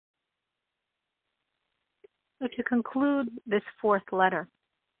So to conclude this fourth letter,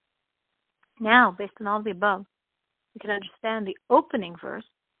 now, based on all the above, we can understand the opening verse,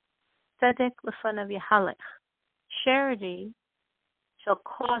 Tzedek lefanav yahalech. Charity shall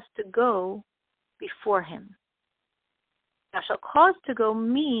cause to go before him. Now, shall cause to go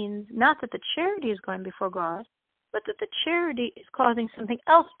means not that the charity is going before God, but that the charity is causing something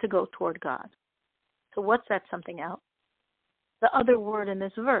else to go toward God. So what's that something else? The other word in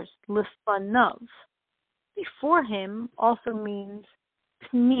this verse, lefanav, before him, also means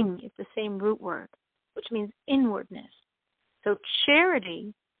pnimi. It's the same root word, which means inwardness. So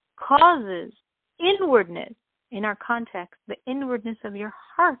charity causes inwardness, in our context, the inwardness of your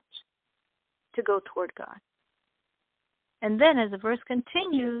heart to go toward God. And then as the verse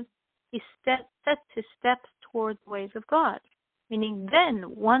continues, he sets his steps toward the ways of God. Meaning then,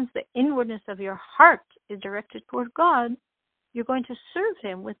 once the inwardness of your heart is directed toward God, you're going to serve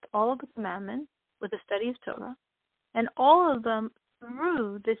him with all of the commandments, with the study of Torah, and all of them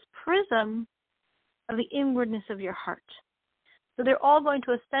through this prism of the inwardness of your heart. So they're all going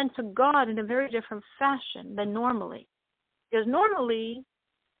to ascend to God in a very different fashion than normally. Because normally,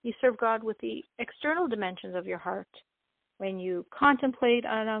 you serve God with the external dimensions of your heart. When you contemplate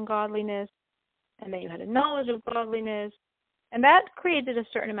on ungodliness, and then you had a knowledge of godliness, and that created a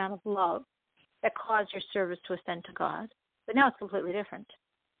certain amount of love that caused your service to ascend to God. But now it's completely different.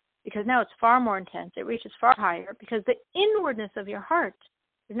 Because now it's far more intense. It reaches far higher because the inwardness of your heart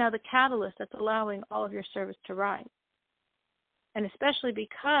is now the catalyst that's allowing all of your service to rise. And especially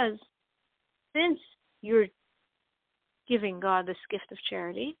because since you're giving God this gift of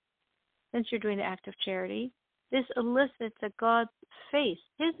charity, since you're doing the act of charity, this elicits that God's face,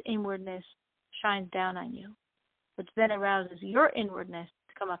 his inwardness, shines down on you, which then arouses your inwardness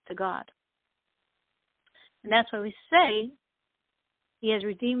to come up to God. And that's why we say, he has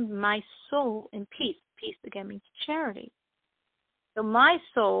redeemed my soul in peace. Peace, again, means charity. So my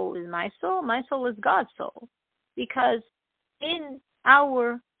soul is my soul. My soul is God's soul. Because in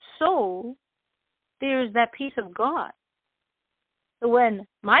our soul, there's that peace of God. So when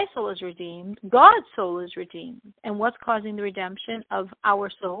my soul is redeemed, God's soul is redeemed. And what's causing the redemption of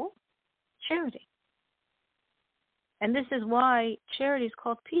our soul? Charity. And this is why charity is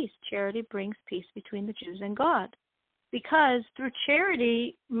called peace. Charity brings peace between the Jews and God. Because through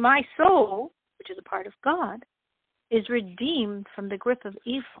charity, my soul, which is a part of God, is redeemed from the grip of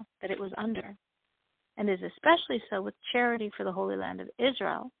evil that it was under. And is especially so with charity for the Holy Land of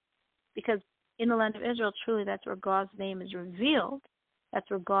Israel. Because in the land of Israel, truly that's where God's name is revealed. That's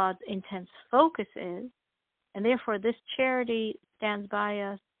where God's intense focus is. And therefore this charity stands by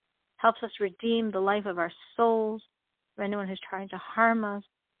us, helps us redeem the life of our souls from anyone who's trying to harm us.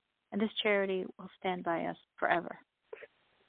 And this charity will stand by us forever.